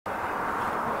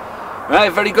Right,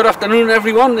 very good afternoon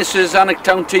everyone. This is Alnwick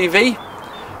Town TV.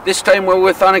 This time we're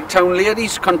with Alnwick Town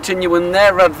ladies, continuing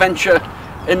their adventure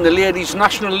in the Ladies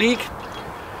National League.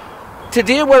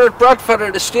 Today we're at Bradford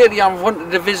at a stadium I've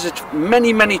wanted to visit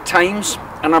many times,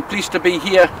 and I'm pleased to be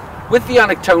here with the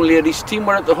Alnwick Town ladies team.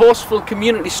 We're at the Horseful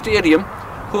Community Stadium,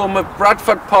 home of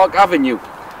Bradford Park Avenue,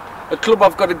 a club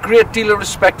I've got a great deal of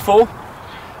respect for.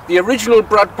 The original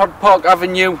Bradford Park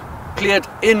Avenue played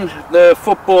in the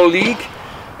Football League,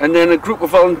 and then a group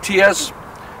of volunteers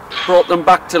brought them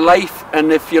back to life.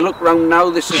 And if you look around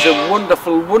now, this is a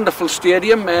wonderful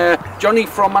stadium. Johnny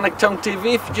from Alnwick Town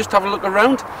TV, if you just have a look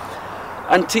around.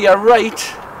 And to your right,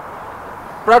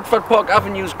 Bradford Park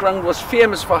Avenue's ground was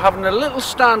famous for having a little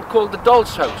stand called the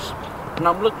Doll's House. And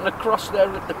I'm looking across there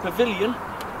at the pavilion.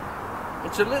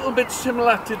 It's a little bit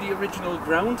similar to the original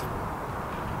ground.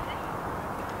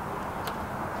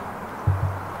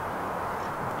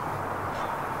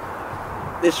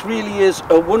 This really is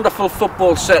a wonderful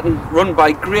football setting run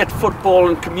by great football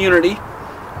and community.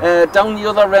 Down the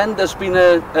other end there's been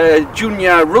a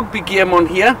junior rugby game on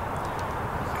here,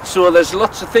 so there's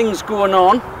lots of things going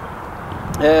on.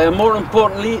 More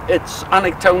importantly, it's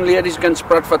Alnwick Town ladies against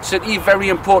Bradford City, very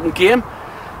important game.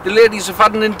 The ladies have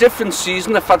had an indifferent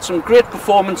season. They've had some great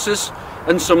performances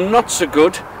and some not so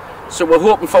good, so we're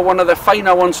hoping for one of the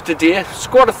finer ones today.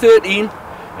 Squad of 13.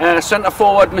 Centre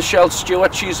forward Michelle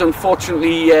Stewart, she's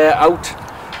unfortunately out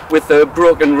with a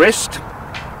broken wrist,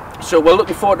 so we're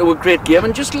looking forward to a great game.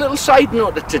 And just a little side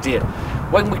note today,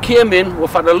 when we came in,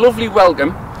 we've had a lovely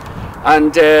welcome,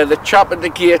 and the chap at the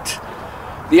gate,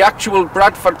 the actual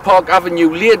Bradford Park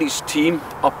Avenue ladies team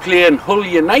are playing Hull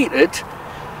United,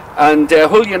 and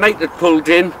Hull United pulled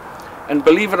in, and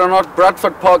believe it or not,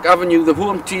 Bradford Park Avenue, the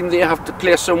home team, they have to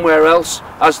play somewhere else,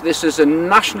 as this is a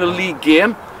National League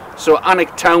game. So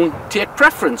Alnwick Town take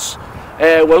preference.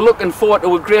 We're looking forward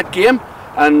to a great game,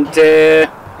 and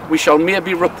we shall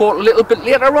maybe report a little bit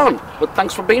later on. But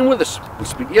thanks for being with us. We'll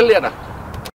speak to you later.